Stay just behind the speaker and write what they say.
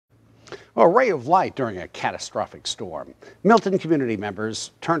A ray of light during a catastrophic storm. Milton community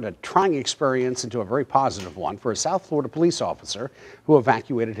members turned a trying experience into a very positive one for a South Florida police officer who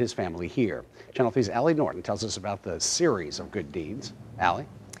evacuated his family here. Channel 3's Allie Norton tells us about the series of good deeds. Allie?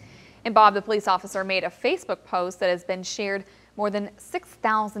 And Bob, the police officer, made a Facebook post that has been shared more than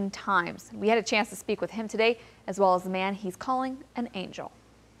 6,000 times. We had a chance to speak with him today, as well as the man he's calling an angel.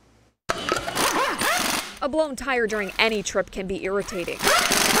 A blown tire during any trip can be irritating.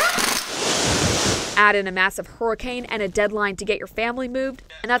 Add in a massive hurricane and a deadline to get your family moved,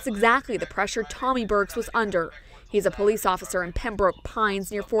 and that's exactly the pressure Tommy Burgs was under. He's a police officer in Pembroke Pines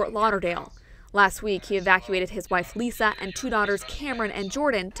near Fort Lauderdale. Last week, he evacuated his wife Lisa and two daughters Camryn and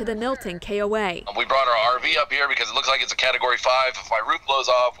Jordan to the Milton KOA. We brought our RV up here because it looks like it's a Category 5. If my roof blows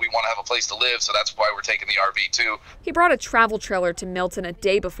off, we want to have a place to live, so that's why we're taking the RV too. He brought a travel trailer to Milton a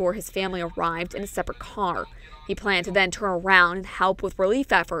day before his family arrived in a separate car. He planned to then turn around and help with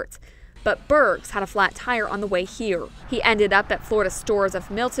relief efforts. But Burgs had a flat tire on the way here. He ended up at Florida Stores of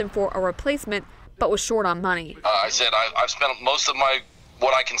Milton for a replacement, but was short on money. I said I've spent most of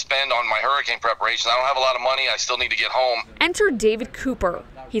what I can spend on my hurricane preparation. I don't have a lot of money. I still need to get home. Enter David Cooper.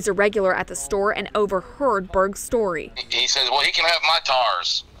 He's a regular at the store and overheard Burgs' story. He says, well, he can have my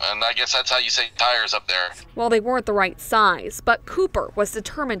tires. And I guess that's how you say tires up there. Well, they weren't the right size, but Cooper was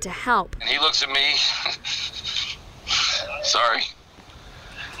determined to help. And he looks at me. Sorry.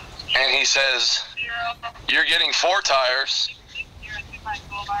 And he says, you're getting 4 tires.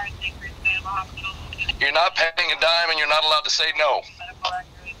 You're not paying a dime and you're not allowed to say no.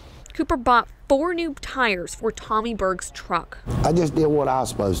 Cooper bought 4 new tires for Tommy Burgs' truck. I just did what I was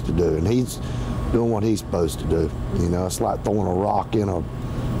supposed to do, and he's doing what he's supposed to do. You know, it's like throwing a rock in a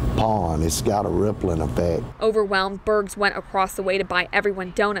pond. It's got a rippling effect. Overwhelmed, Burgs went across the way to buy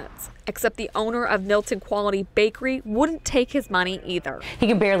everyone donuts, except the owner of Milton Quality Bakery wouldn't take his money either. He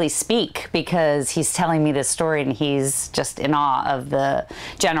can barely speak because he's telling me this story and he's just in awe of the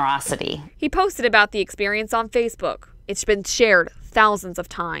generosity. He posted about the experience on Facebook. It's been shared thousands of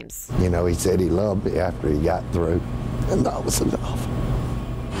times. You know, he said he loved me after he got through, and that was enough.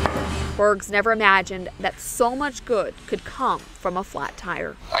 Burgs never imagined that so much good could come from a flat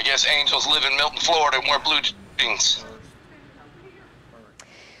tire. I guess angels live in Milton, Florida, and wear blue jeans.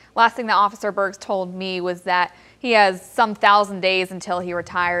 Last thing that Officer Burgs told me was that he has some 1,000 days until he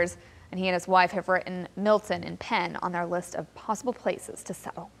retires, and he and his wife have written Milton and Penn on their list of possible places to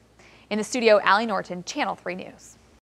settle. In the studio, Allie Norton, Channel 3 News.